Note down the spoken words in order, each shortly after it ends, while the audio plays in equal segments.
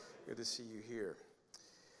Good to see you here.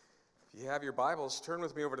 If you have your Bibles, turn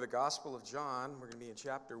with me over to the Gospel of John. We're going to be in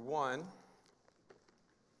chapter 1. I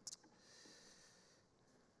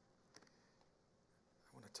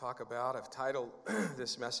want to talk about, I've titled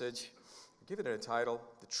this message, I've given it a title,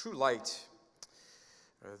 The True Light,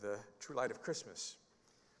 or The True Light of Christmas.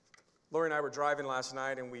 Lori and I were driving last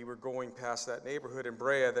night, and we were going past that neighborhood in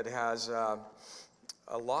Brea that has a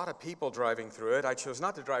lot of people driving through it. I chose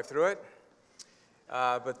not to drive through it.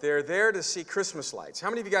 But they're there to see Christmas lights. How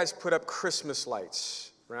many of you guys put up Christmas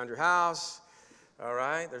lights around your house? All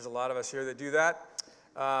right, there's a lot of us here that do that.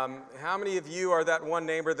 How many of you are that one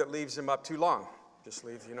neighbor that leaves them up too long? Just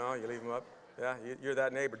leave, you leave them up. Yeah, you're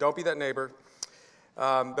that neighbor. Don't be that neighbor.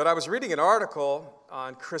 But I was reading an article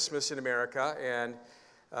on Christmas in America and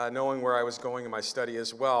knowing where I was going in my study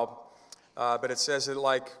as well. But it says that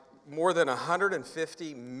like more than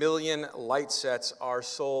 150 million light sets are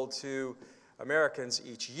sold to Americans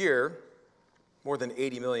each year. More than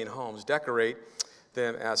 80 million homes decorate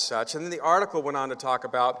them as such. And then the article went on to talk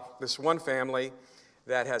about this one family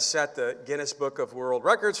that has set the Guinness Book of World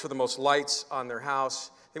Records for the most lights on their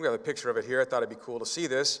house. I think we have a picture of it here. I thought it'd be cool to see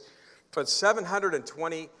this. But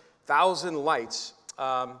 720,000 lights.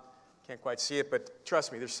 Can't quite see it, but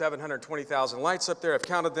trust me, there's 720,000 lights up there. I've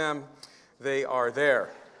counted them. They are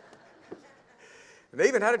there. And they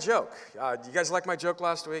even had a joke. You guys like my joke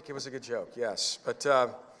last week? It was a good joke, yes. But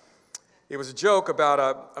it was a joke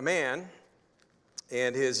about a man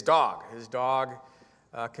and his dog. His dog,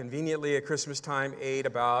 conveniently at Christmas time, ate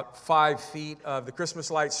about 5 feet of the Christmas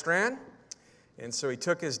light strand. And so he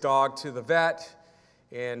took his dog to the vet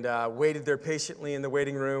and waited there patiently in the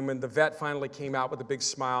waiting room. And the vet finally came out with a big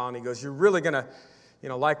smile. And he goes, "You're really going to,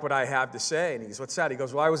 like what I have to say?" And he goes, "What's that?" He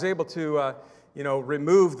goes, "Well, I was able to,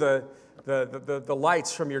 remove the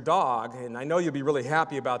lights from your dog, and I know you'll be really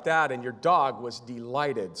happy about that," and your dog was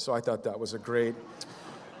delighted. So I thought that was a great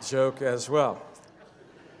joke as well.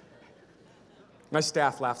 My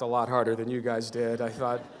staff laughed a lot harder than you guys did. I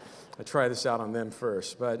thought I'd try this out on them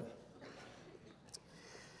first. But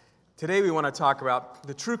today we want to talk about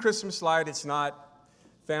the true Christmas light. It's not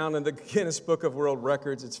found in the Guinness Book of World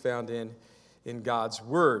Records. It's found in God's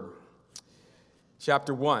Word.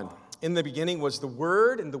 Chapter 1. In the beginning was the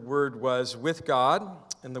Word, and the Word was with God,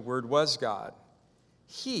 and the Word was God.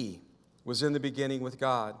 He was in the beginning with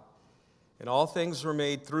God. And all things were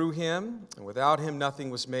made through him, and without him nothing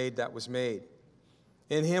was made that was made.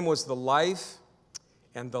 In him was the life,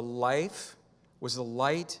 and the life was the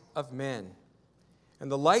light of men.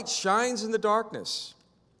 And the light shines in the darkness,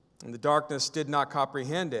 and the darkness did not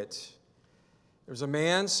comprehend it. There was a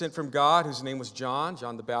man sent from God whose name was John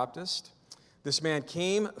the Baptist. This man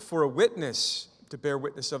came for a witness, to bear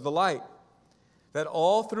witness of the light, that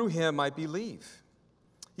all through him might believe.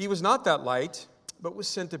 He was not that light, but was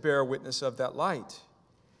sent to bear witness of that light.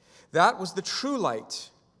 That was the true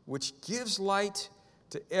light, which gives light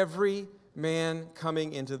to every man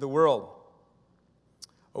coming into the world.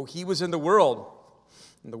 Oh, he was in the world,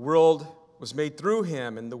 and the world was made through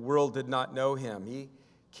him, and the world did not know him. He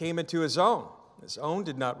came into his own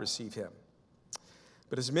did not receive him.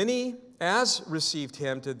 But as many as received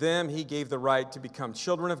him, to them he gave the right to become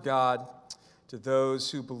children of God, to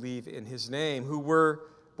those who believe in his name, who were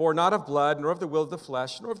born not of blood, nor of the will of the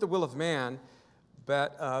flesh, nor of the will of man,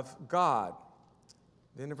 but of God.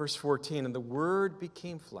 Then in verse 14, and the Word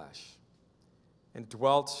became flesh and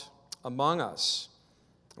dwelt among us.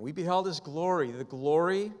 And we beheld his glory, the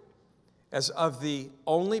glory as of the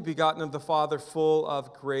only begotten of the Father, full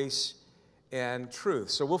of grace and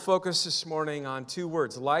truth. So we'll focus this morning on two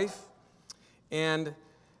words, life and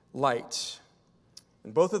light.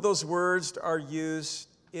 And both of those words are used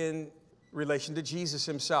in relation to Jesus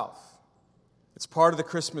himself. It's part of the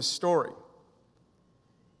Christmas story.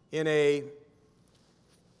 In an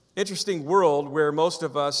interesting world where most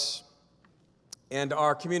of us and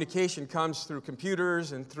our communication comes through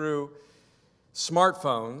computers and through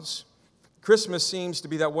smartphones, Christmas seems to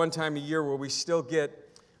be that one time a year where we still get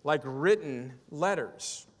like written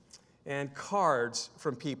letters and cards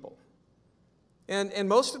from people. And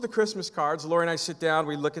most of the Christmas cards, Lori and I sit down,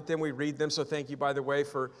 we look at them, we read them. So thank you, by the way,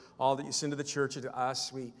 for all that you send to the church and to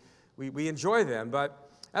us. We enjoy them. But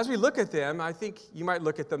as we look at them, I think you might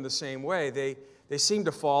look at them the same way. They seem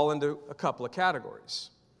to fall into a couple of categories.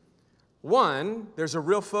 One, there's a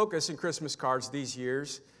real focus in Christmas cards these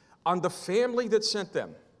years on the family that sent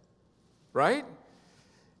them, right?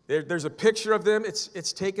 There's a picture of them.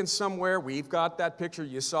 It's taken somewhere. We've got that picture.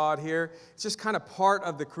 You saw it here. It's just kind of part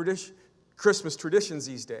of the Christmas traditions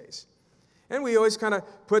these days. And we always kind of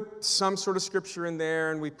put some sort of scripture in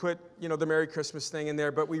there, and we put, the Merry Christmas thing in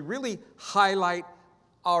there, but we really highlight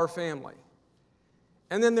our family.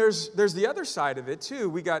 And then there's the other side of it, too.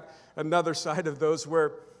 We got another side of those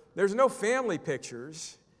where there's no family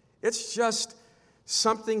pictures. It's just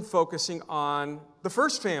something focusing on the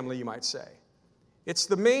first family, you might say. It's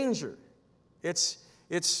the manger. It's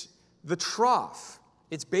the trough.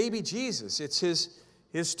 It's baby Jesus. It's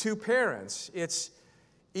his two parents. It's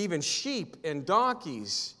even sheep and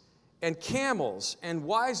donkeys and camels and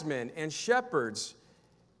wise men and shepherds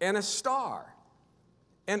and a star.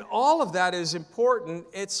 And all of that is important.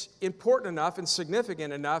 It's important enough and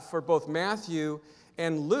significant enough for both Matthew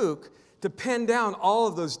and Luke to pen down all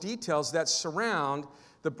of those details that surround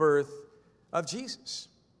the birth of Jesus.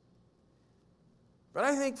 But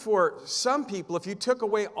I think for some people, if you took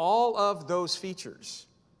away all of those features,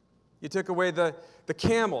 you took away the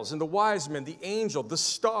camels and the wise men, the angel, the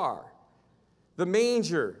star, the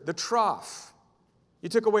manger, the trough, you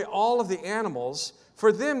took away all of the animals,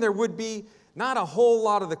 for them there would be not a whole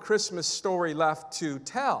lot of the Christmas story left to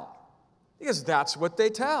tell, because that's what they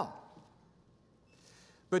tell.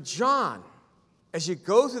 But John, as you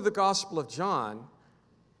go through the Gospel of John,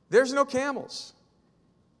 there's no camels.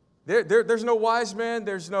 There's no wise men,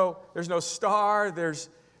 there's no star, there's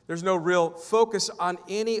no real focus on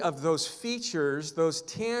any of those features, those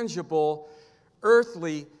tangible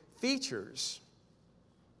earthly features.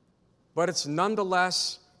 But it's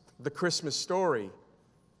nonetheless the Christmas story.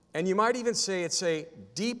 And you might even say it's a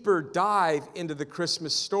deeper dive into the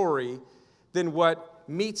Christmas story than what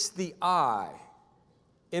meets the eye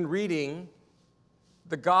in reading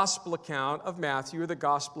the gospel account of Matthew or the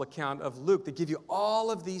gospel account of Luke. They give you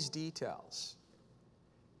all of these details.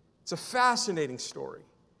 It's a fascinating story.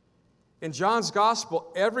 In John's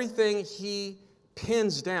gospel, everything he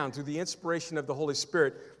pins down through the inspiration of the Holy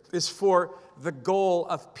Spirit is for the goal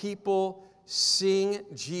of people seeing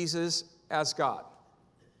Jesus as God.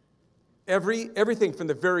 Everything from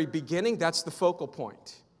the very beginning, that's the focal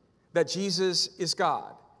point, that Jesus is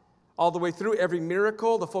God. All the way through every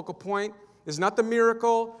miracle, the focal point is not the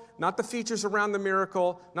miracle, not the features around the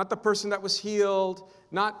miracle, not the person that was healed,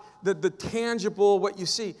 not the tangible, what you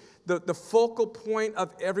see. The focal point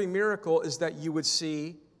of every miracle is that you would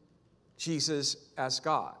see Jesus as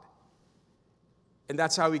God. And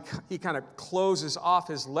that's how he kind of closes off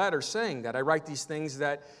his letter saying that. I write these things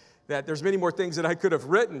that there's many more things that I could have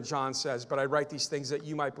written, John says, but I write these things that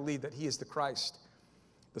you might believe that he is the Christ,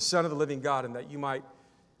 the Son of the living God, and that you might,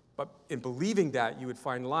 but in believing that, you would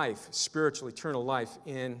find life, spiritual, eternal life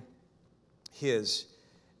in his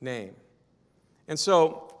name. And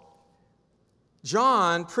so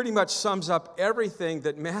John pretty much sums up everything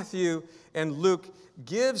that Matthew and Luke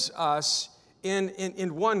gives us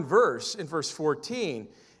in one verse, in verse 14,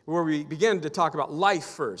 where we begin to talk about life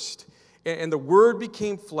first. And the Word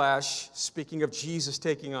became flesh, speaking of Jesus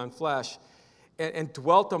taking on flesh, and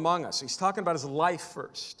dwelt among us. He's talking about his life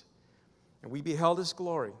first. And we beheld his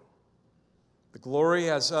glory, the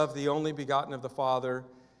glory as of the only begotten of the Father,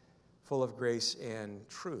 full of grace and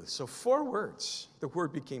truth. So 4 words, the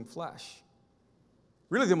Word became flesh.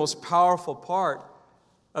 Really the most powerful part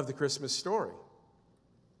of the Christmas story.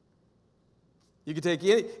 You could take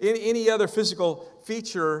any other physical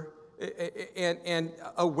feature and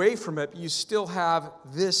away from it, you still have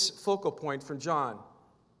this focal point from John.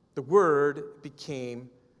 The Word became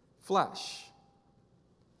flesh.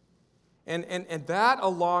 And that,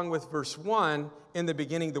 along with verse 1, in the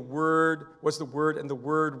beginning the Word was the Word, and the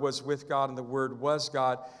Word was with God, and the Word was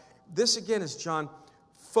God. This, again, is John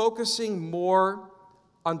focusing more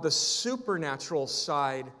on the supernatural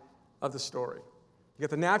side of the story. You got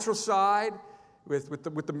the natural side, with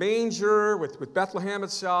the manger, with Bethlehem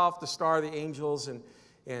itself, the star, the angels,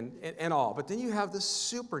 and all. But then you have the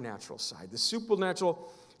supernatural side, the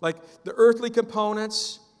supernatural, like the earthly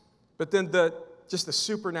components, but then just the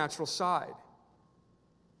supernatural side.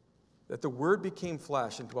 That the Word became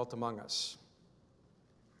flesh and dwelt among us.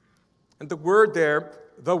 And the word there,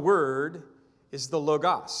 the Word, is the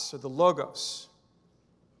logos, or the logos.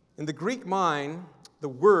 In the Greek mind, the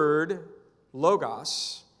word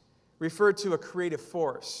logos referred to a creative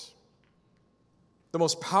force, the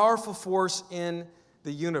most powerful force in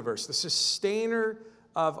the universe, the sustainer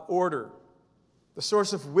of order, the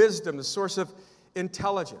source of wisdom, the source of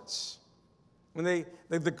intelligence. When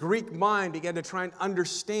the Greek mind began to try and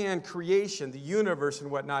understand creation, the universe and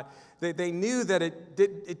whatnot, they knew that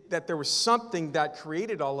that there was something that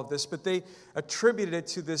created all of this, but they attributed it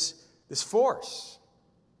to this force.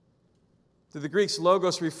 To the Greeks,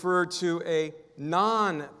 logos referred to a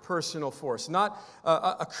non-personal force, not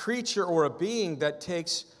a creature or a being that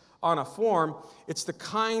takes on a form. It's the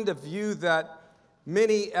kind of view that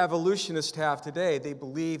many evolutionists have today. They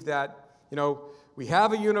believe that, we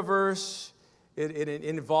have a universe. It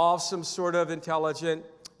involves some sort of intelligent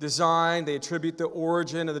design. They attribute the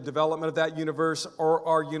origin of the development of that universe or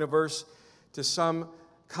our universe to some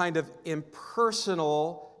kind of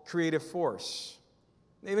impersonal creative force.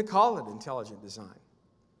 They even call it intelligent design.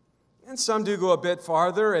 And some do go a bit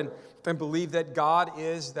farther and believe that God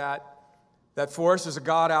is that force. There's a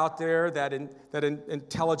God out there, that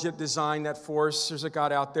intelligent design, that force. There's a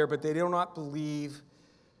God out there, but they do not believe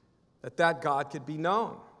that God could be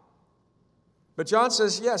known. But John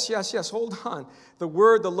says, yes, hold on. The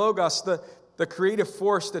Word, the Logos, the creative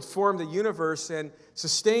force that formed the universe and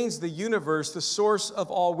sustains the universe, the source of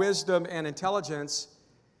all wisdom and intelligence,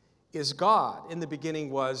 is God. In the beginning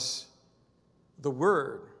was the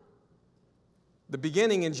Word. The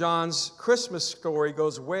beginning in John's Christmas story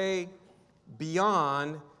goes way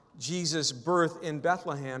beyond Jesus' birth in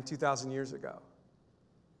Bethlehem 2,000 years ago.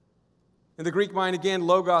 In the Greek mind, again,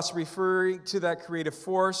 Logos referring to that creative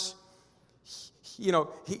force.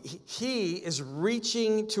 He is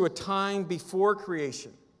reaching to a time before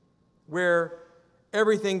creation where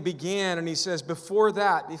everything began. And he says, before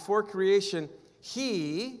creation,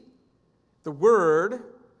 he, the Word,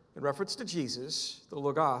 in reference to Jesus, the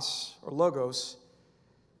Logos,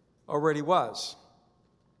 already was.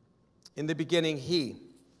 In the beginning, he.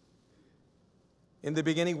 In the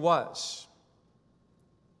beginning was.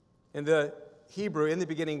 In the Hebrew, in the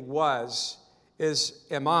beginning was, is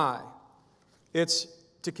am I. It's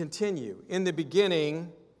to continue. In the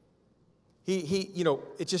beginning, he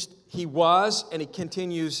was and he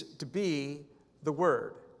continues to be the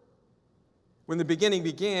Word. When the beginning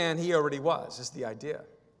began, he already was, is the idea.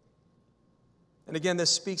 And again, this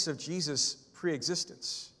speaks of Jesus'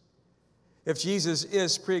 pre-existence. If Jesus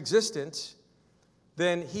is pre-existent,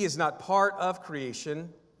 then he is not part of creation.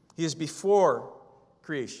 He is before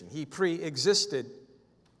creation. He pre-existed.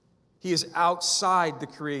 He is outside the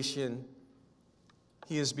creation.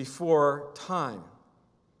 He is before time.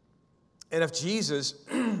 And if Jesus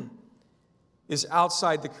is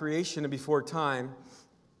outside the creation and before time,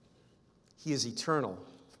 he is eternal.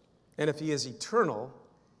 And if he is eternal,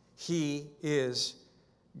 he is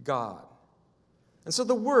God. And so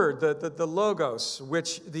the Word, the Logos,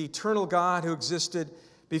 which the eternal God who existed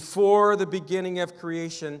before the beginning of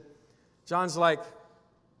creation, John's like,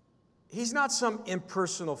 he's not some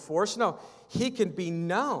impersonal force. No, he can be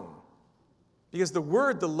known. Because the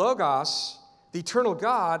Word, the Logos, the eternal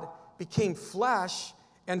God, became flesh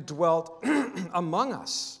and dwelt among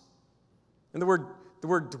us. And the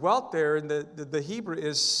word dwelt there in the Hebrew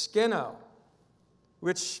is skeno,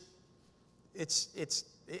 which it's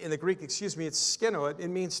in the Greek, it's skeno. It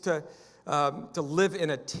means to live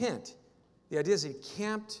in a tent. The idea is he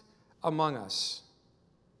camped among us.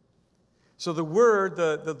 So the Word,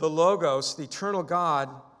 the Logos, the eternal God,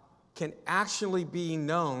 can actually be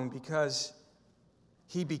known because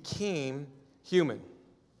he became human.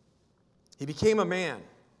 He became a man,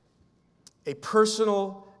 a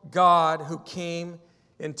personal God who came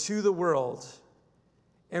into the world,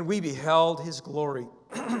 and we beheld his glory.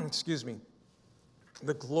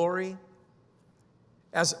 The glory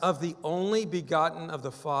as of the only begotten of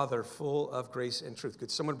the Father, full of grace and truth. Could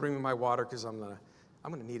someone bring me my water, because I'm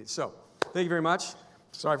gonna need it. So, thank you very much.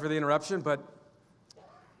 Sorry for the interruption, but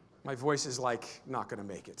my voice is like not gonna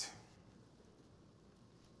make it.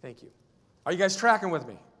 Thank you. Are you guys tracking with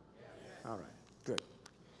me? All right, good.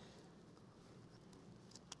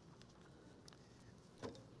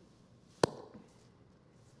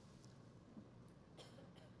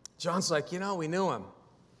 John's like, we knew him.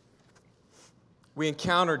 We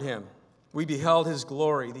encountered him. We beheld his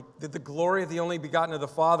glory, the glory of the only begotten of the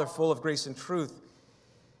Father, full of grace and truth.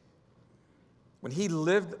 When he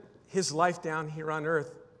lived his life down here on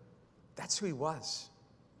earth, that's who he was.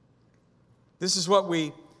 This is what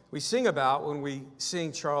we sing about when we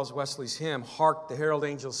sing Charles Wesley's hymn, Hark the Herald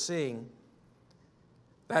Angels Sing,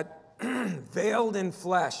 that veiled in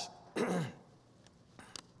flesh,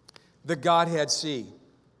 the Godhead see.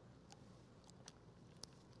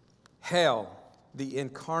 Hail the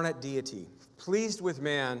incarnate deity, pleased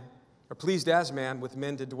as man with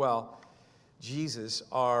men to dwell, Jesus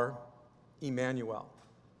our Emmanuel.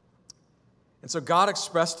 And so God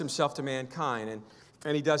expressed himself to mankind,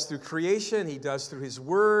 and he does through creation, he does through his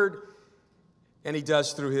word, and he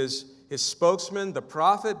does through his spokesman, the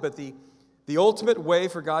prophet. But the ultimate way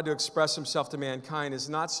for God to express himself to mankind is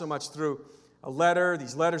not so much through a letter,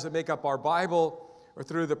 these letters that make up our Bible, or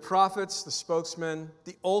through the prophets, the spokesman.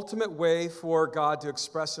 The ultimate way for God to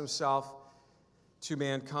express himself to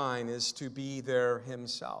mankind is to be there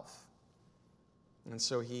himself. And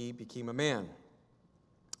so he became a man.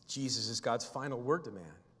 Jesus is God's final word to man.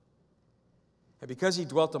 And because he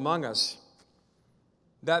dwelt among us,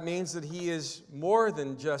 that means that he is more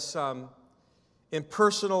than just some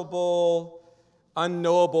impersonable,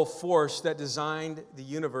 unknowable force that designed the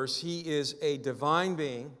universe. He is a divine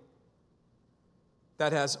being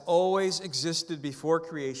that has always existed before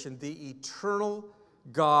creation, the eternal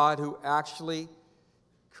God who actually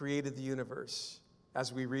created the universe.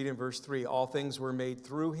 As we read in verse 3, all things were made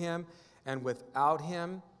through him, and without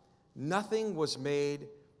him, nothing was made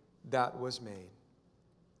that was made.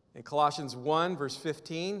 In Colossians 1, verse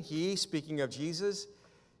 15, he, speaking of Jesus,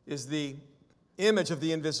 is the image of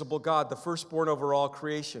the invisible God, the firstborn over all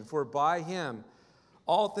creation. For by him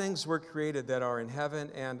all things were created that are in heaven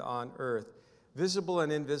and on earth, visible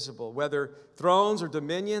and invisible, whether thrones or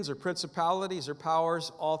dominions or principalities or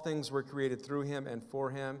powers, all things were created through him and for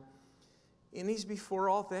him. And he's before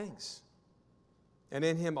all things. And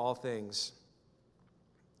in him all things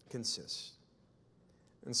consist.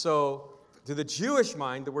 And so, to the Jewish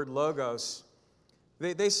mind, the word logos,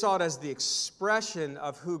 they saw it as the expression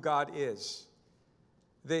of who God is.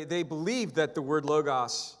 They believed that the word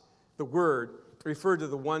logos, the word, referred to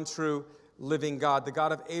the one true living God, the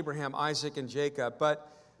God of Abraham, Isaac, and Jacob.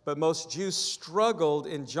 But most Jews struggled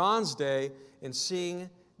in John's day in seeing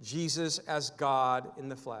Jesus as God in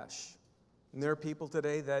the flesh. And there are people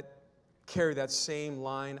today that carry that same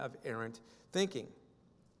line of errant thinking.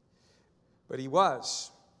 But he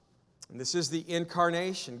was. And this is the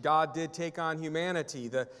incarnation. God did take on humanity.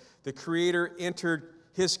 The Creator entered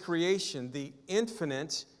his creation. The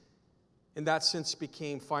infinite, in that sense,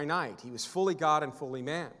 became finite. He was fully God and fully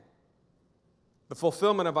man. The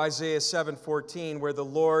fulfillment of Isaiah 7:14, where the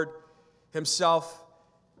Lord himself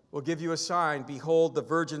will give you a sign. Behold, the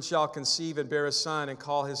virgin shall conceive and bear a son and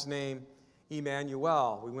call his name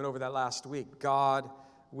Emmanuel. We went over that last week. God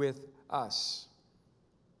with us.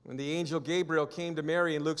 When the angel Gabriel came to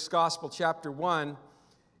Mary in Luke's Gospel, chapter 1,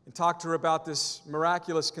 and talked to her about this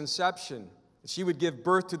miraculous conception, that she would give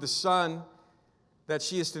birth to the son that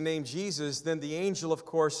she is to name Jesus, then the angel, of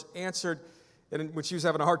course, answered, and when she was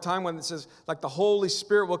having a hard time, when it says, like the Holy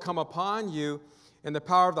Spirit will come upon you, and the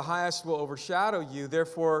power of the highest will overshadow you.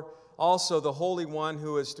 Therefore, also the Holy One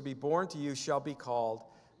who is to be born to you shall be called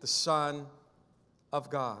the Son of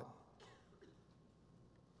God.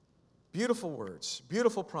 Beautiful words,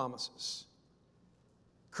 beautiful promises.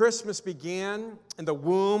 Christmas began in the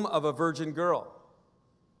womb of a virgin girl.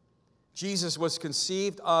 Jesus was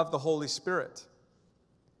conceived of the Holy Spirit.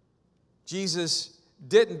 Jesus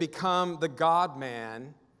didn't become the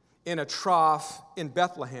God-man in a trough in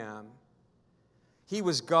Bethlehem. He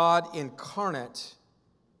was God incarnate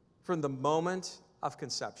from the moment of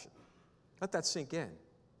conception. Let that sink in.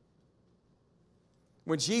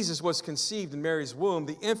 When Jesus was conceived in Mary's womb,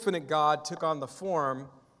 the infinite God took on the form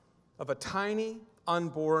of a tiny,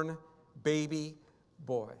 unborn baby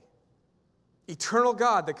boy. Eternal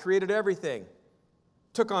God that created everything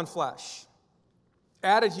took on flesh,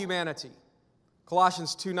 added humanity.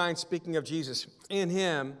 Colossians 2:9, speaking of Jesus, in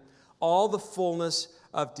him all the fullness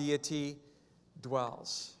of deity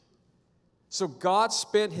dwells. So God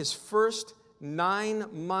spent his first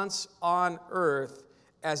 9 months on earth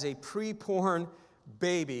as a preborn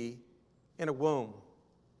baby in a womb.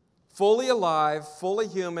 Fully alive, fully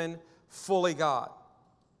human, fully God.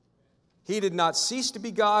 He did not cease to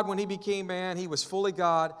be God when he became man. He was fully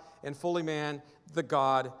God and fully man, the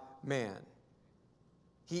God-man.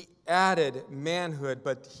 He added manhood,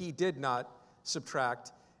 but he did not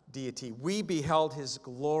subtract deity. We beheld his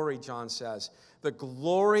glory, John says, the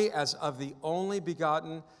glory as of the only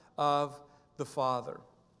begotten of the Father.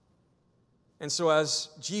 And so as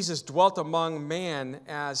Jesus dwelt among man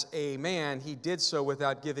as a man, he did so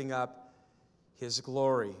without giving up his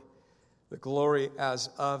glory, the glory as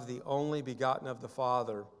of the only begotten of the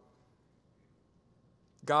Father.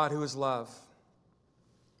 God who is love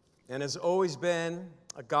and has always been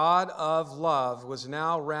a God of love was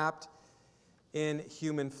now wrapped in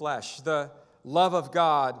human flesh. The love of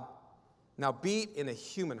God now beat in a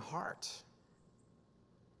human heart.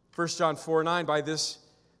 1 John 4:9, by this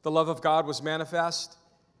the love of God was manifest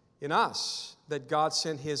in us, that God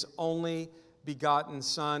sent his only begotten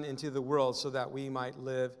Son into the world so that we might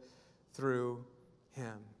live through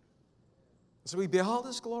him. So we beheld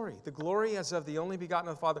his glory, the glory as of the only begotten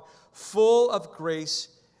of the Father, full of grace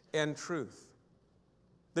and truth.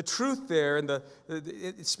 The truth there, and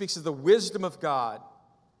it speaks of the wisdom of God,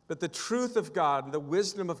 but the truth of God and the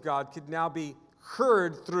wisdom of God could now be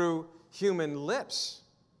heard through human lips.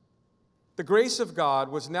 The grace of God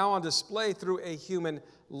was now on display through a human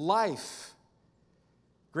life.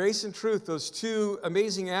 Grace and truth, those two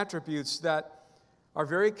amazing attributes that are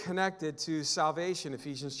very connected to salvation.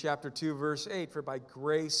 Ephesians chapter 2, verse 8, for by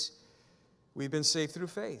grace we've been saved through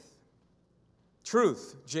faith.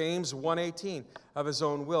 Truth, James 1:18, of his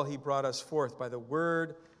own will he brought us forth by the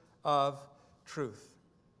word of truth.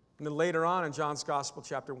 And then later on in John's Gospel,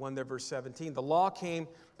 chapter 1, there, verse 17, the law came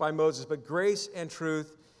by Moses, but grace and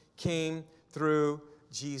truth came through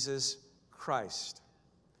Jesus Christ,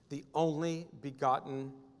 the only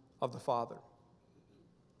begotten of the Father.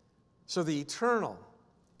 So the eternal,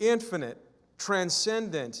 infinite,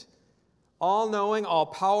 transcendent, all-knowing,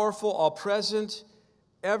 all-powerful, all-present,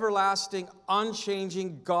 everlasting,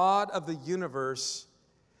 unchanging God of the universe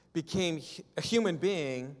became a human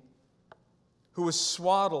being who was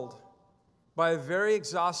swaddled by a very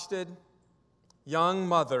exhausted young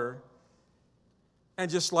mother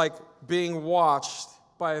and just like being watched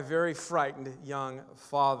by a very frightened young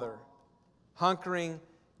father, hunkering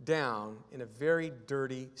down in a very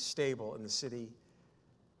dirty stable in the city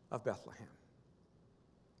of Bethlehem.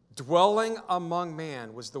 Dwelling among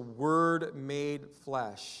man was the Word made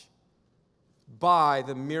flesh by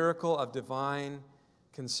the miracle of divine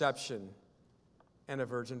conception and a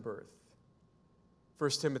virgin birth.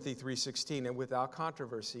 1 Timothy 3:16, and without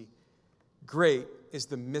controversy, great is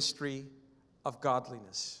the mystery of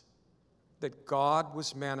godliness, that God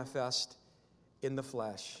was manifest in the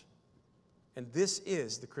flesh. And this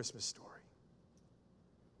is the Christmas story.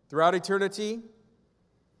 Throughout eternity,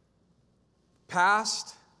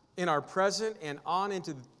 past, in our present, and on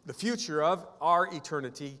into the future of our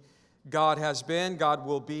eternity, God has been, God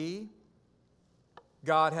will be.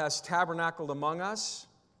 God has tabernacled among us.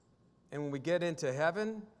 And when we get into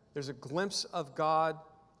heaven, there's a glimpse of God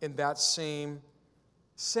in that same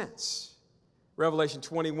sense. Revelation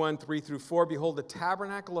 21, 3-4, behold, the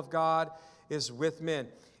tabernacle of God is with men,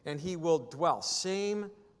 and he will dwell.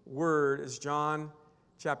 Same word as John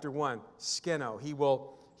chapter 1, skeno. He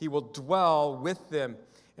will dwell with them,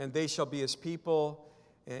 and they shall be his people,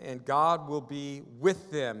 and God will be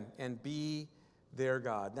with them and be their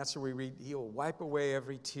God. And that's where we read, he will wipe away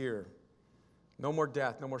every tear. No more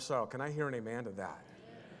death, no more sorrow. Can I hear an amen to that?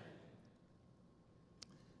 Amen.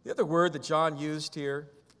 The other word that John used here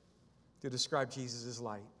to describe Jesus is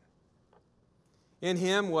light. In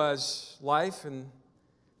him was life, and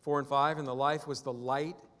 4 and 5, and the life was the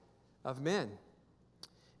light of men.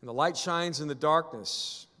 And the light shines in the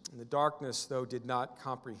darkness, and the darkness, though, did not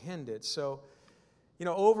comprehend it. So,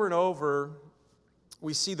 over and over,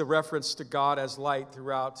 we see the reference to God as light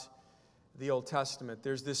throughout the Old Testament.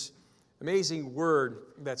 There's this amazing word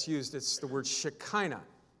that's used. It's the word Shekinah.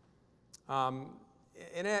 And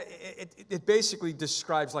it basically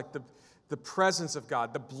describes like the presence of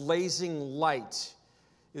God. The blazing light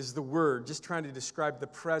is the word, just trying to describe the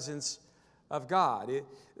presence of God.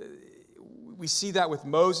 We see that with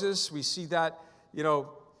Moses. We see that,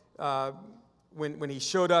 when he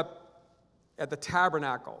showed up at the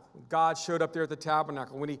tabernacle. God showed up there at the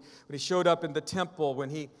tabernacle. When he showed up in the temple,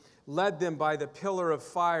 when he led them by the pillar of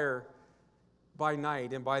fire by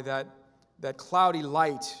night and by that cloudy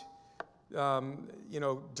light,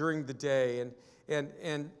 during the day.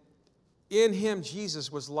 And in him,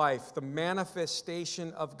 Jesus was life, the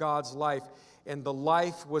manifestation of God's life, and the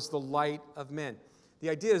life was the light of men. The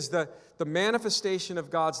idea is the manifestation of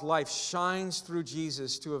God's life shines through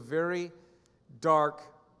Jesus to a very dark,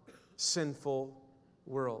 sinful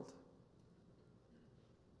world.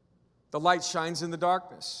 The light shines in the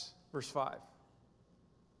darkness, verse 5.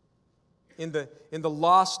 In the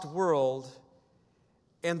lost world,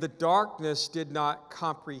 and the darkness did not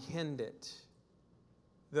comprehend it.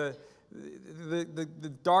 The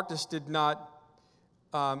darkness did not,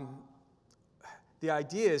 the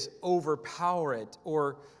idea is overpower it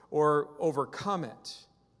or overcome it.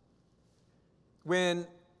 When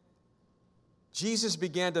Jesus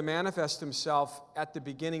began to manifest himself at the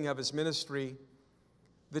beginning of his ministry,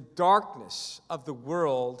 the darkness of the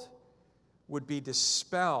world would be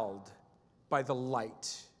dispelled by the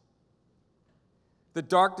light. The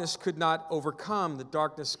darkness could not overcome, the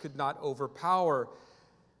darkness could not overpower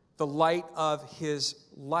the light of his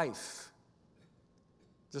life.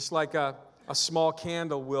 Just like a small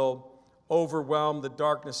candle will overwhelm the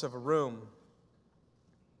darkness of a room,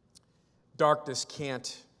 darkness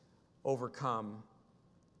can't overcome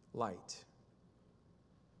light.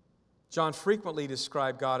 John frequently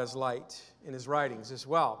described God as light in his writings as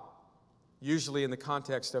well, usually in the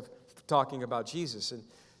context of talking about Jesus. In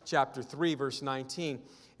chapter 3, verse 19,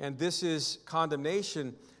 and this is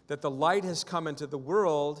condemnation, that the light has come into the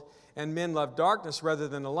world, and men love darkness rather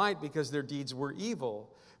than the light because their deeds were evil.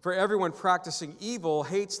 For everyone practicing evil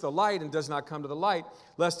hates the light and does not come to the light,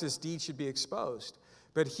 lest his deeds should be exposed.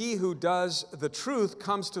 But he who does the truth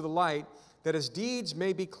comes to the light, that his deeds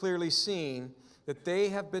may be clearly seen, that they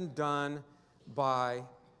have been done by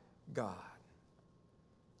God.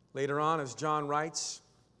 Later on, as John writes,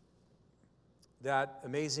 that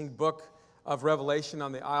amazing book of Revelation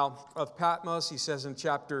on the Isle of Patmos, he says in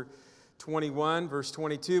chapter 21, verse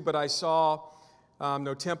 22, "But I saw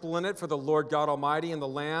no temple in it, for the Lord God Almighty and the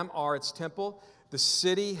Lamb are its temple. The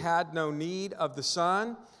city had no need of the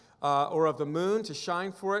sun or of the moon to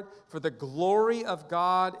shine for it, for the glory of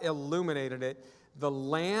God illuminated it. The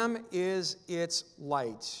Lamb is its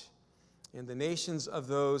light, and the nations of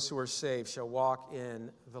those who are saved shall walk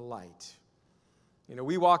in the light." You know,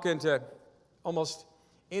 we walk into almost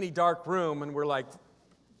any dark room and we're like,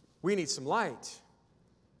 we need some light.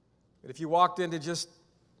 But if you walked into just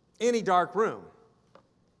any dark room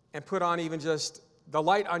and put on even just the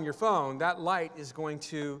light on your phone, that light is going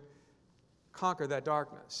to conquer that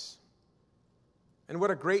darkness. And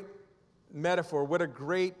what a great metaphor, what a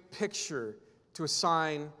great picture to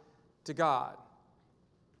assign to God.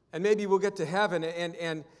 And maybe we'll get to heaven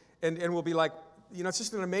and we'll be like, you know, it's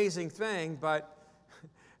just an amazing thing, but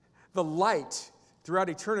the light throughout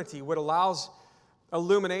eternity, what allows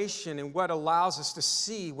illumination and what allows us to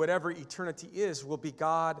see whatever eternity is, will be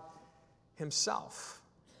God himself.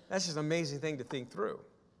 That's just an amazing thing to think through.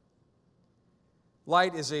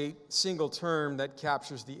 Light is a single term that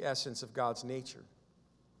captures the essence of God's nature.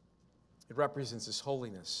 It represents his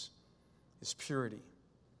holiness, his purity.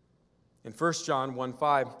 In 1 John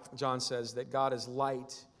 1:5, John says that God is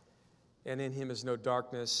light and in him is no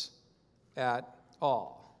darkness at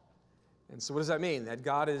all. And so what does that mean? That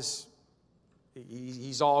God is,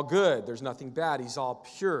 he's all good. There's nothing bad. He's all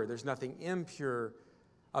pure. There's nothing impure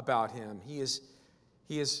about him. He is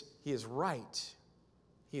right.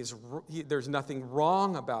 There's nothing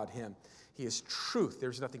wrong about him. He is truth.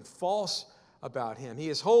 There's nothing false about him. He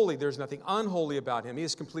is holy. There's nothing unholy about him. He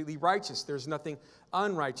is completely righteous. There's nothing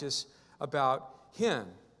unrighteous about him.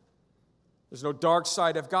 There's no dark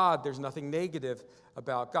side of God. There's nothing negative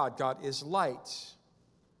about God. God is light.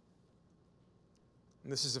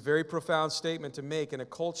 And this is a very profound statement to make in a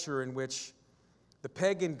culture in which the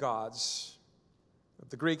pagan gods of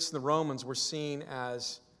the Greeks and the Romans were seen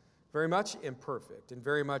as very much imperfect and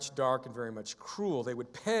very much dark and very much cruel. They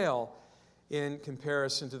would pale in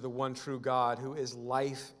comparison to the one true God who is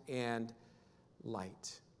life and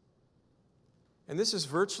light. And this is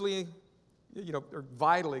vitally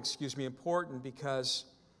important, because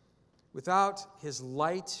without his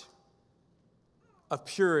light of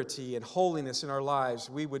purity and holiness in our lives,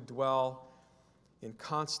 we would dwell in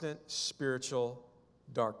constant spiritual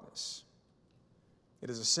darkness. It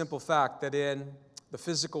is a simple fact that in the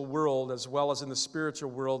physical world as well as in the spiritual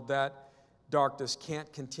world, that darkness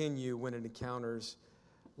can't continue when it encounters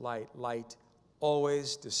light. Light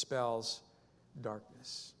always dispels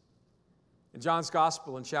darkness. In John's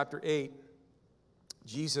Gospel in chapter 8,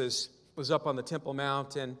 Jesus was up on the Temple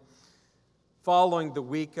Mount, and following the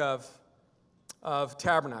week of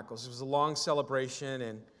Tabernacles, it was a long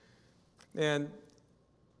celebration, and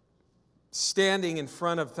standing in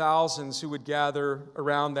front of thousands who would gather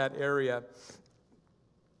around that area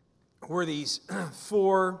were these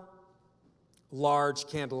 4 large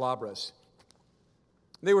candelabras.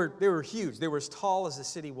 They were huge. They were as tall as the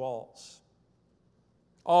city walls.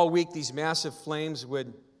 All week, these massive flames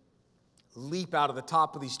would leap out of the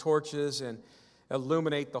top of these torches and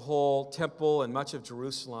illuminate the whole temple and much of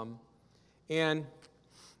Jerusalem. And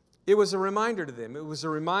it was a reminder to them. It was a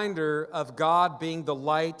reminder of God being the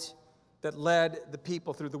light that led the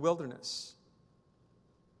people through the wilderness.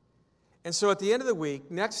 And so at the end of the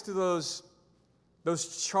week, next to those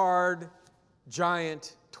charred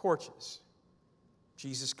giant torches,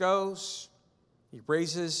 Jesus goes, he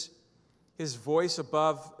raises his voice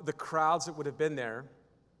above the crowds that would have been there,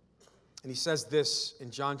 and he says this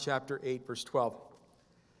in John chapter 8, verse 12.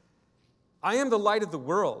 "I am the light of the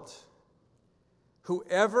world.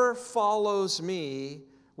 Whoever follows me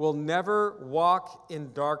will never walk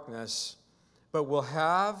in darkness, but will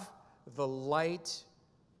have the light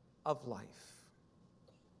of life."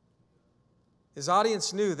 His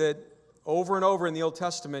audience knew that over and over in the Old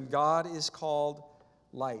Testament, God is called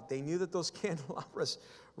light. They knew that those candelabras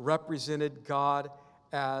represented God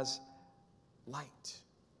as light.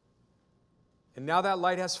 And now that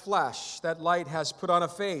light has flashed, that light has put on a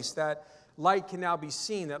face, that light can now be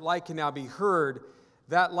seen, that light can now be heard,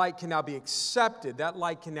 that light can now be accepted, that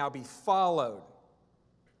light can now be followed.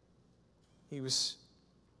 He was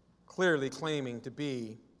clearly claiming to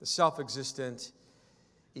be the self-existent,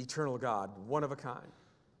 eternal God, one of a kind.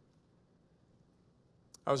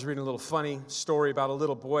 I was reading a little funny story about a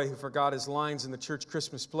little boy who forgot his lines in the church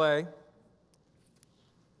Christmas play.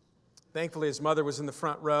 Thankfully, his mother was in the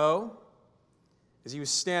front row. As he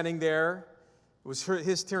was standing there, it was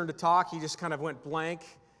his turn to talk. He just kind of went blank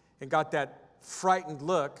and got that frightened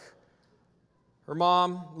look. Her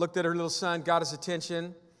mom looked at her little son, got his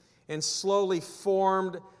attention, and slowly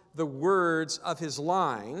formed the words of his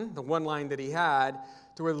line, the one line that he had,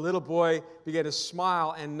 to where the little boy began to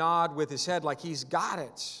smile and nod with his head like he's got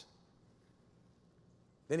it.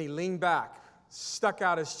 Then he leaned back, stuck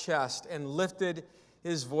out his chest, and lifted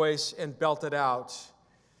his voice and belted out.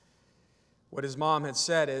 What his mom had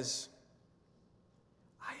said is,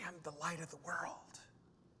 "I am the light of the world."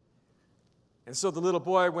 And so the little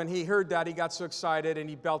boy, when he heard that, he got so excited and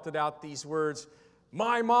he belted out these words,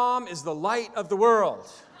 "My mom is the light of the world."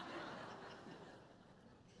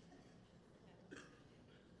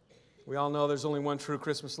 We all know there's only one true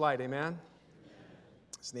Christmas light, amen?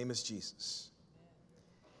 His name is Jesus.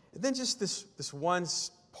 And then just this one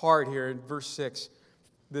part here in verse 6,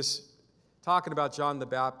 this talking about John the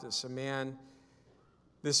Baptist, a man,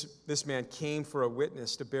 this man came for a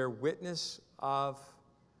witness, to bear witness of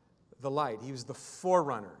the light. He was the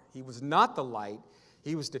forerunner. He was not the light.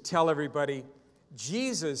 He was to tell everybody,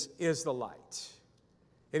 Jesus is the light.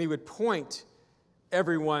 And he would point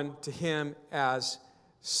everyone to him as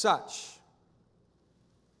such.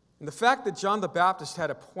 And the fact that John the Baptist had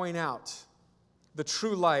to point out the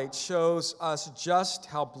true light shows us just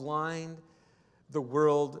how blind the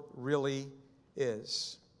world really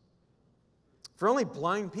is. For only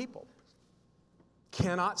blind people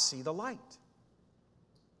cannot see the light.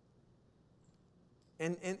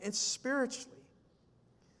 And spiritually,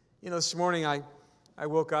 this morning I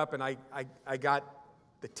woke up and I got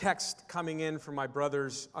the text coming in from my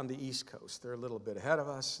brothers on the East Coast. They're a little bit ahead of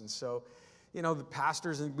us. And so, the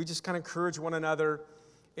pastors, and we just kind of encourage one another.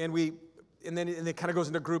 And then it kind of goes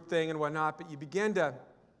into group thing and whatnot. But you begin to,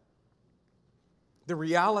 the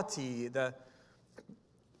reality, the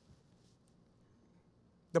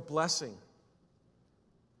blessing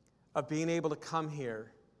of being able to come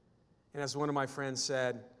here. And as one of my friends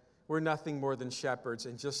said, we're nothing more than shepherds.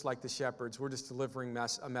 And just like the shepherds, we're just delivering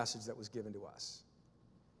a message that was given to us.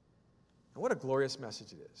 And what a glorious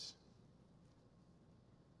message it is.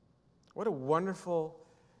 What a wonderful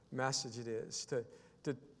message it is to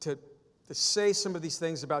say some of these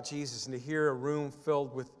things about Jesus and to hear a room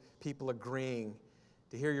filled with people agreeing,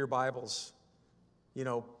 to hear your Bibles,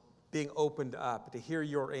 being opened up, to hear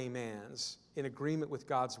your amens in agreement with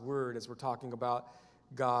God's word as we're talking about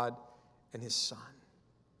God and his Son.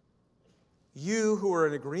 You who are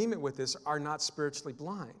in agreement with this are not spiritually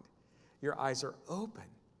blind. Your eyes are open.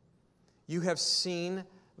 You have seen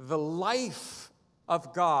the life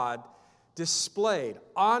of God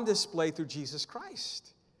on display through Jesus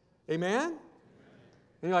Christ. Amen? And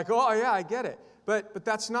you're like, oh, yeah, I get it. But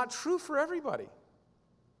that's not true for everybody.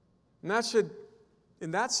 And that should,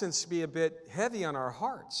 in that sense, be a bit heavy on our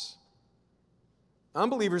hearts.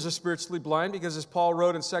 Unbelievers are spiritually blind because, as Paul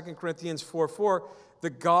wrote in 2 Corinthians 4:4, the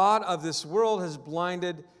God of this world has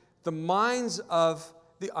blinded the minds of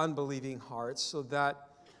the unbelieving hearts so that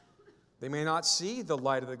they may not see the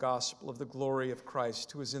light of the gospel of the glory of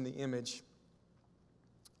Christ, who is in the image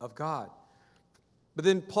of God. But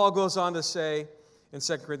then Paul goes on to say in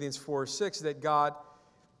 2 Corinthians 4:6 that God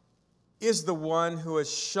is the one who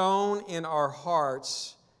has shone in our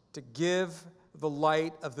hearts to give the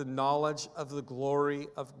light of the knowledge of the glory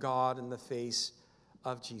of God in the face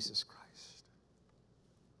of Jesus Christ.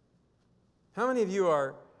 How many of you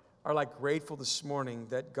are like grateful this morning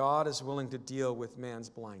that God is willing to deal with man's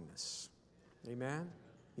blindness? Amen?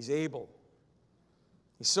 He's able.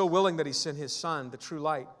 He's so willing that he sent his Son, the true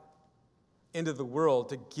light, into the world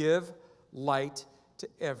to give light to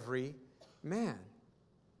every man.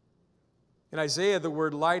 In Isaiah, the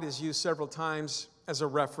word light is used several times as a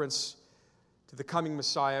reference to the coming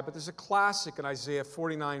Messiah, but there's a classic in Isaiah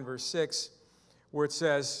 49, verse 6, where it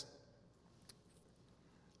says,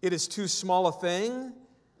 "It is too small a thing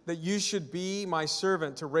that you should be my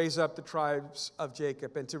servant to raise up the tribes of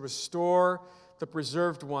Jacob and to restore the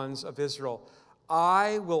preserved ones of Israel.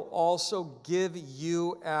 I will also give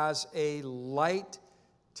you as a light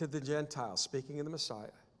to the Gentiles," speaking of the Messiah,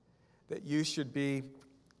 "that you should be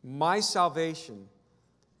my salvation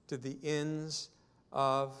to the ends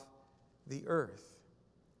of the earth."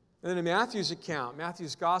 And then in Matthew's account,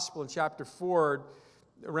 Matthew's gospel in chapter 4,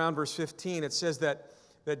 around verse 15, it says that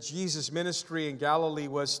Jesus' ministry in Galilee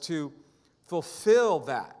was to fulfill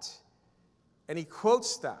that. And he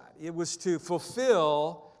quotes that. It was to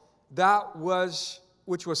fulfill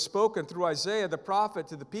which was spoken through Isaiah the prophet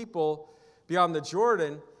to the people beyond the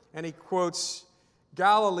Jordan, and he quotes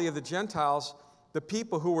Galilee of the Gentiles, the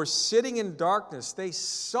people who were sitting in darkness, they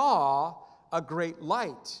saw a great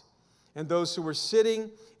light. And those who were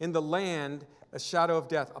sitting in the land, a shadow of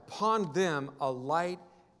death, upon them a light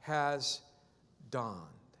has dawned.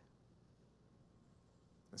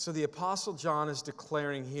 And so the Apostle John is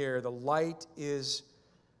declaring here, the light is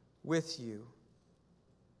with you.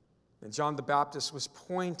 And John the Baptist was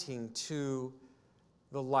pointing to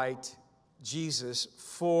the light, Jesus,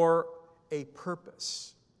 for a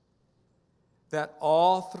purpose, that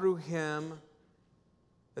all through him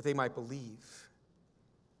that they might believe,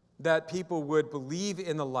 that people would believe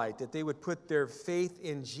in the light, that they would put their faith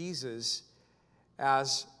in Jesus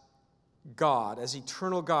as God, as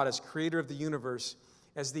eternal God, as creator of the universe,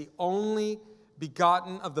 as the only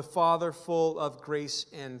begotten of the Father, full of grace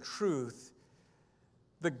and truth,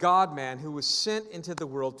 the God-man who was sent into the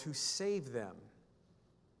world to save them.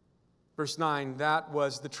 Verse 9, that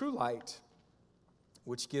was the true light,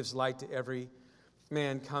 which gives light to every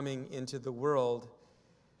man coming into the world.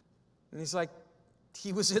 And he's like,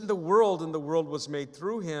 he was in the world, and the world was made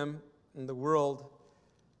through him, and the world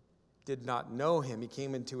did not know him. He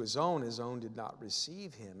came into his own did not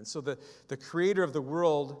receive him. And so the creator of the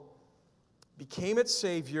world became its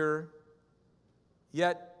Savior,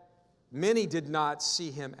 yet many did not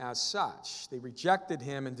see him as such. They rejected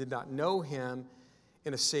him and did not know him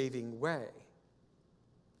in a saving way.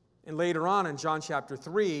 And later on in John chapter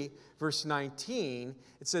 3, verse 19,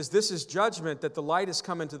 it says, this is judgment, that the light has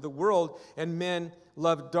come into the world, and men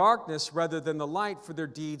love darkness rather than the light, for their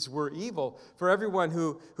deeds were evil. For everyone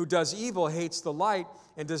who does evil hates the light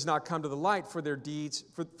and does not come to the light, for their deeds,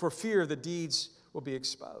 for fear the deeds will be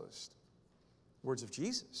exposed. Words of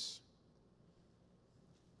Jesus.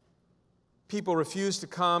 People refuse to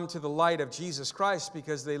come to the light of Jesus Christ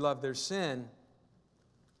because they love their sin,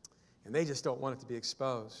 and they just don't want it to be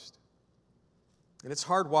exposed. And it's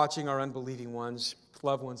hard watching our unbelieving ones,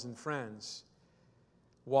 loved ones and friends,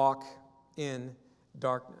 walk in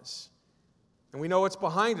darkness. And we know what's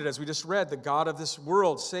behind it, as we just read. The god of this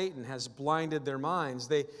world, Satan, has blinded their minds.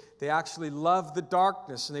 They actually love the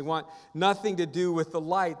darkness, and they want nothing to do with the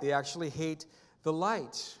light. They actually hate the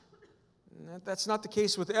light. And that's not the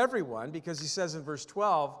case with everyone, because he says in verse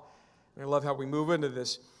 12, and I love how we move into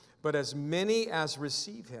this, but as many as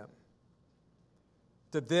receive him,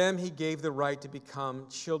 to them he gave the right to become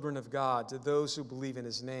children of God, to those who believe in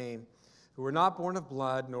his name, who were not born of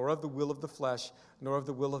blood, nor of the will of the flesh, nor of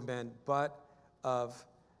the will of men, but of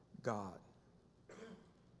God.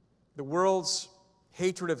 The world's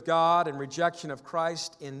hatred of God and rejection of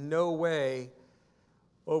Christ in no way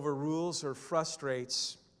overrules or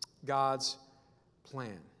frustrates God's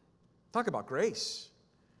plan. Talk about grace.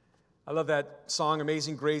 I love that song,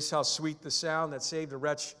 Amazing Grace, how sweet the sound that saved a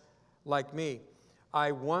wretch like me.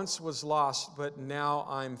 I once was lost, but now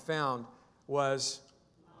I'm found.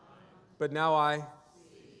 But now I see.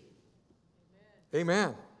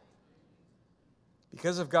 Amen.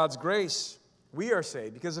 Because of God's grace, we are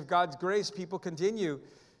saved. Because of God's grace, people continue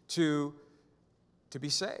to be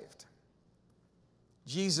saved.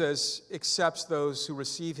 Jesus accepts those who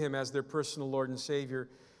receive him as their personal Lord and Savior.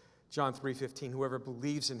 John 3:15, whoever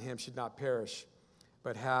believes in him should not perish,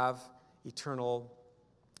 but have eternal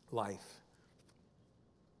life.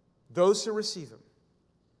 Those who receive him,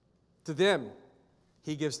 to them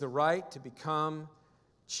he gives the right to become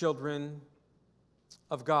children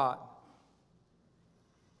of God.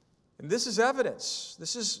 And this is evidence.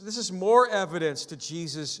 This is more evidence to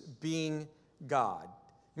Jesus being God.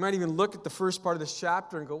 You might even look at the first part of this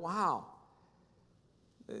chapter and go, wow.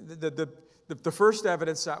 The first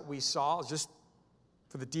evidence that we saw, just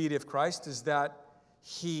for the deity of Christ, is that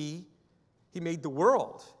he made the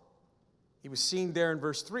world. He was seen there in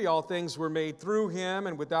verse 3, all things were made through him,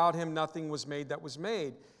 and without him nothing was made that was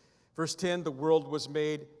made. Verse 10, the world was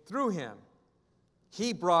made through him.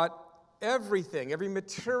 He brought everything, every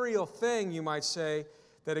material thing, you might say,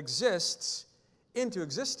 that exists into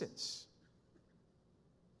existence.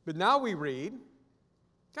 But now we read,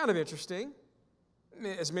 kind of interesting,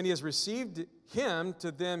 as many as received him, to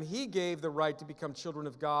them he gave the right to become children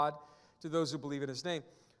of God, to those who believe in his name,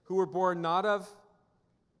 who were born not of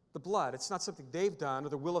the blood. It's not something they've done or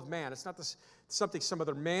the will of man. It's not something some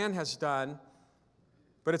other man has done,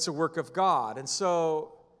 but it's a work of God. And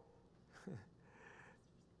so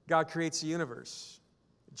God creates the universe.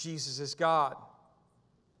 Jesus is God.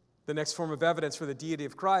 The next form of evidence for the deity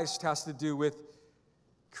of Christ has to do with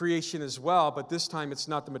creation as well, but this time it's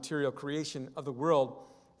not the material creation of the world.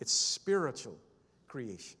 It's spiritual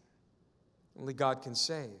creation. Only God can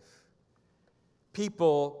save.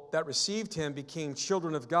 People that received him became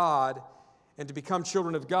children of God, and to become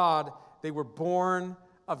children of God, they were born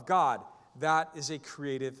of God. That is a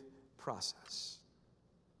creative process.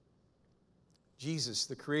 Jesus,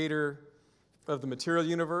 the creator of the material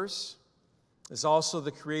universe, is also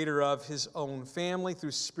the creator of his own family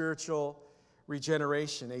through spiritual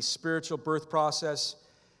regeneration, a spiritual birth process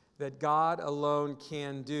that God alone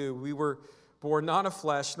can do. We were born not of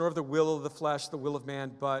flesh, nor of the will of the flesh, the will of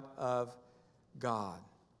man, but of God.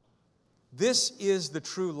 This is the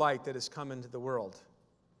true light that has come into the world.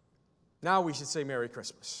 Now we should say Merry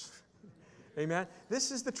Christmas. Amen?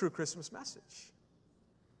 This is the true Christmas message.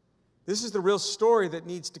 This is the real story that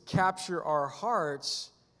needs to capture our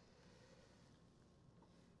hearts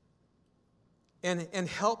and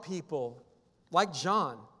help people like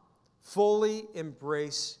John fully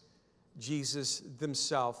embrace Jesus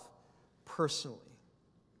themselves personally.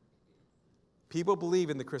 People believe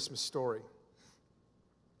in the Christmas story.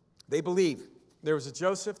 They believe there was a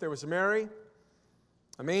Joseph, there was a Mary,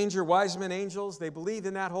 a manger, wise men, angels. They believed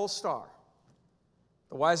in that whole star,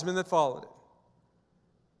 the wise men that followed it.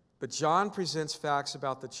 But John presents facts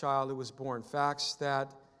about the child who was born, facts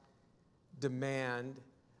that demand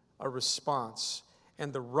a response.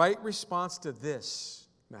 And the right response to this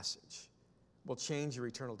message will change your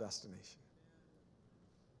eternal destination.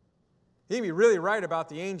 You can be really right about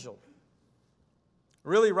the angel,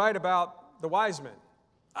 really right about the wise men.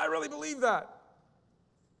 I really believe that.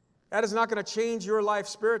 That is not going to change your life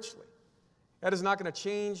spiritually. That is not going to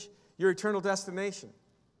change your eternal destination.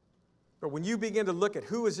 But when you begin to look at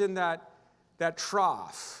who is in that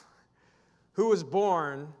trough, who was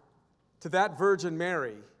born to that Virgin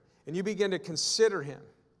Mary, and you begin to consider him,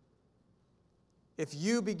 if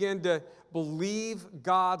you begin to believe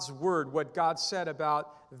God's word, what God said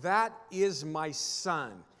about, that is my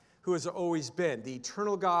son, who has always been, the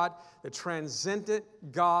eternal God, the transcendent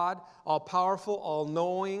God, all-powerful,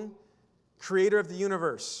 all-knowing, creator of the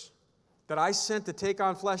universe, that I sent to take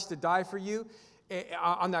on flesh to die for you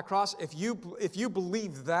on that cross. If you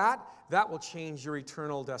believe that, that will change your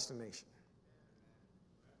eternal destination.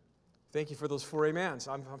 Thank you for those 4 amens.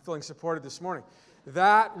 I'm feeling supported this morning.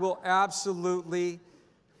 That will absolutely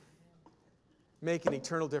make an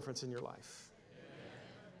eternal difference in your life.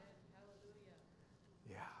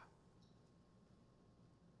 Yeah.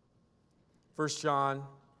 1 John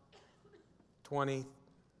 20,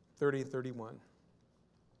 30, and 31.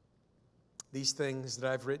 These things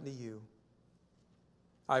that I've written to you,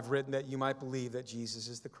 I've written that you might believe that Jesus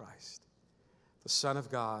is the Christ, the Son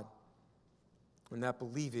of God, and that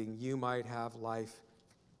believing you might have life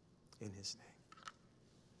in his name.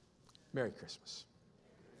 Merry Christmas.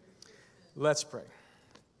 Let's pray.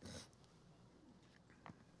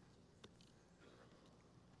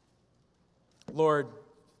 Lord,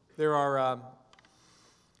 there are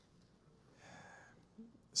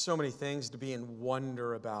so many things to be in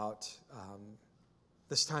wonder about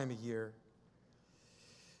this time of year.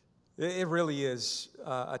 It really is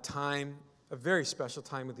a time, a very special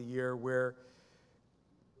time of the year where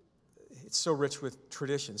it's so rich with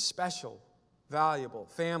traditions, special, valuable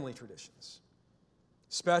family traditions,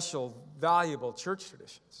 special, valuable church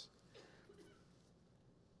traditions.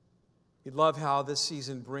 We love how this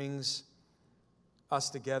season brings us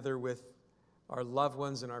together with our loved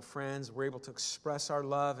ones and our friends. We're able to express our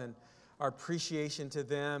love and our appreciation to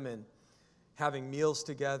them, and having meals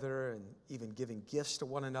together, and even giving gifts to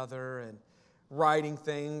one another, and writing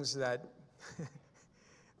things that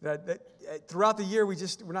that throughout the year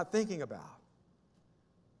we're not thinking about.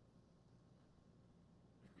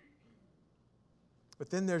 But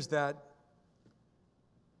then there's that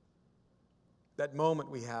moment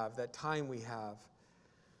we have, that time we have,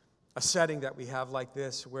 a setting that we have like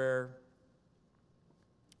this, where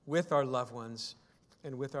with our loved ones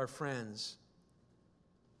and with our friends,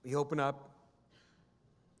 we open up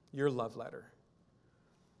your love letter.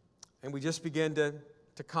 And we just begin to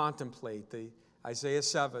contemplate the Isaiah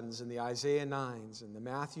 7s and the Isaiah 9s and the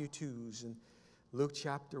Matthew 2s and Luke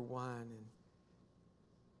chapter 1 and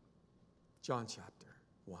John chapter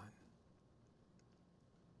 1.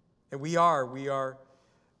 And we are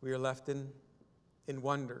left in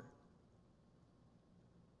wonder.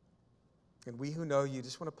 And we who know you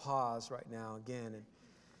just want to pause right now again and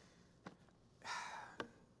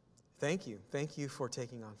thank you. Thank you for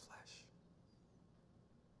taking on flesh.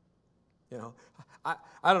 You know,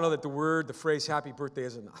 I don't know that the phrase happy birthday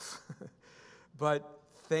is enough. But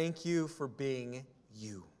thank you for being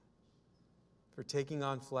you, for taking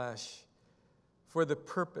on flesh, for the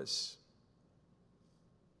purpose,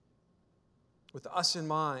 with us in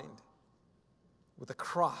mind, with a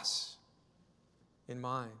cross in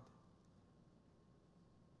mind,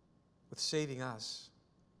 with saving us.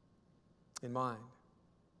 in mind.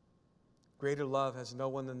 Greater love has no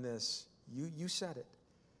one than this. You said it.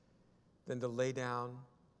 Than to lay down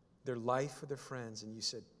their life for their friends. And you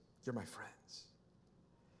said, you're my friends.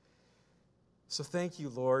 So thank you,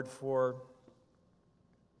 Lord, for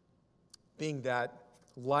being that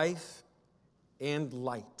life and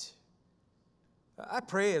light. I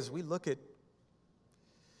pray as we look at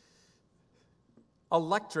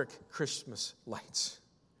electric Christmas lights,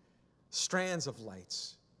 strands of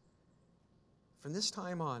lights, from this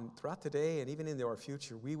time on, throughout the day and even into our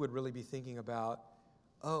future, we would really be thinking about,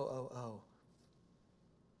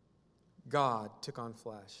 God took on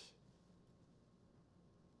flesh.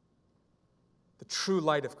 The true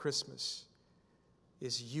light of Christmas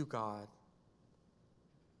is you, God,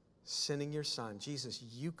 sending your Son, Jesus,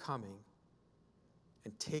 you coming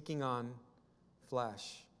and taking on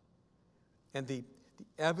flesh. And the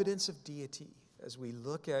evidence of deity, as we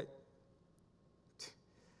look at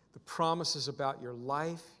the promises about your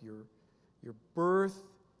life, your birth,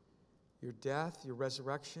 your death, your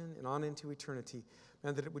resurrection, and on into eternity,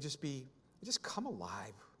 and that it would just come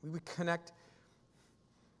alive. We would connect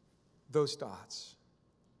those dots.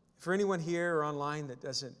 For anyone here or online that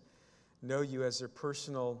doesn't know you as their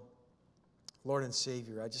personal Lord and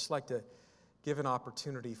Savior, I'd just like to give an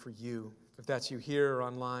opportunity for you, if that's you here or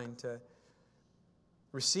online, to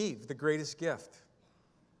receive the greatest gift.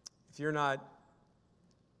 If you're not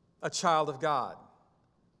a child of God,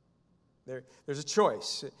 there's a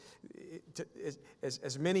choice.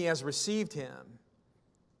 As many as received him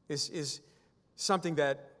is something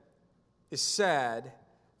that is said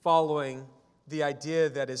following the idea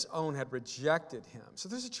that his own had rejected him. So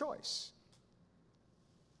there's a choice.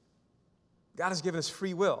 God has given us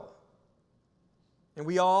free will. And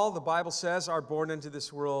we all, the Bible says, are born into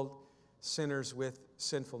this world sinners with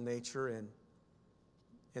sinful nature,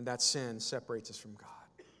 and that sin separates us from God.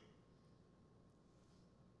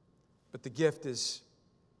 But the gift is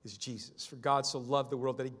Jesus. For God so loved the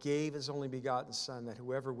world that he gave his only begotten Son, that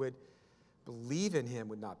whoever would believe in him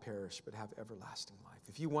would not perish, but have everlasting life.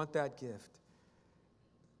 If you want that gift,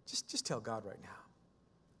 just tell God right now.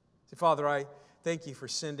 Say, Father, I thank you for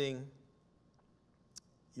sending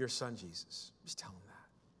your Son, Jesus. Just tell him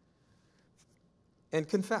that. And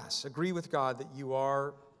confess, agree with God that you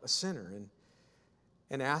are a sinner,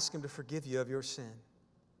 and ask him to forgive you of your sin.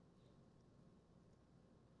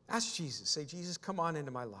 Ask Jesus. Say, Jesus, come on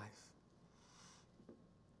into my life.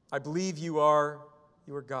 I believe you are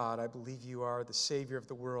God. I believe you are the Savior of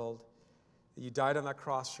the world. That you died on that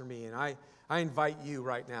cross for me. And I invite you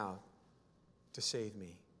right now to save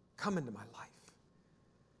me. Come into my life.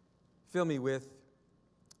 Fill me with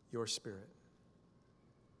your Spirit.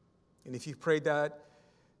 And if you've prayed that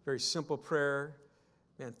very simple prayer,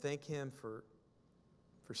 man, thank him for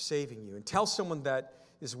saving you. And tell someone that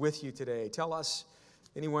is with you today. Tell us,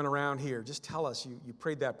 anyone around here, just tell us you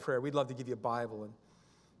prayed that prayer. We'd love to give you a Bible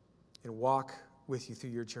and walk with you through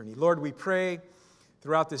your journey. Lord, we pray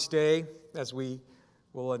throughout this day, as we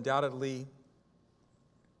will undoubtedly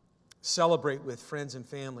celebrate with friends and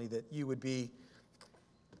family, that you would be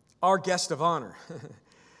our guest of honor,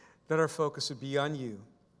 that our focus would be on you.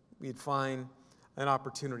 We'd find an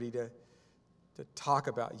opportunity to talk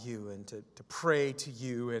about you and to pray to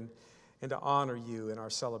you and to honor you in our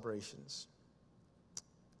celebrations.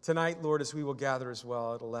 Tonight, Lord, as we will gather as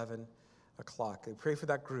well at 11 o'clock, I pray for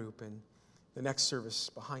that group and the next service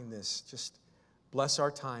behind this. Just bless our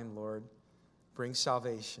time, Lord. Bring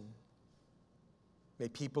salvation. May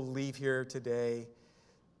people leave here today,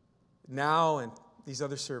 now and these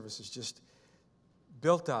other services, just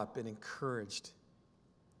built up and encouraged,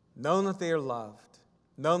 knowing that they are loved,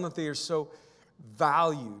 knowing that they are so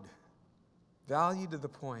valued to the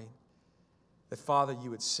point that, Father, you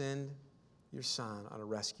would send your Son on a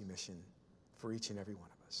rescue mission for each and every one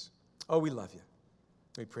of us. Oh, we love you.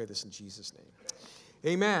 We pray this in Jesus' name.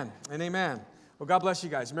 Amen and amen. Well, God bless you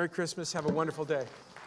guys. Merry Christmas. Have a wonderful day.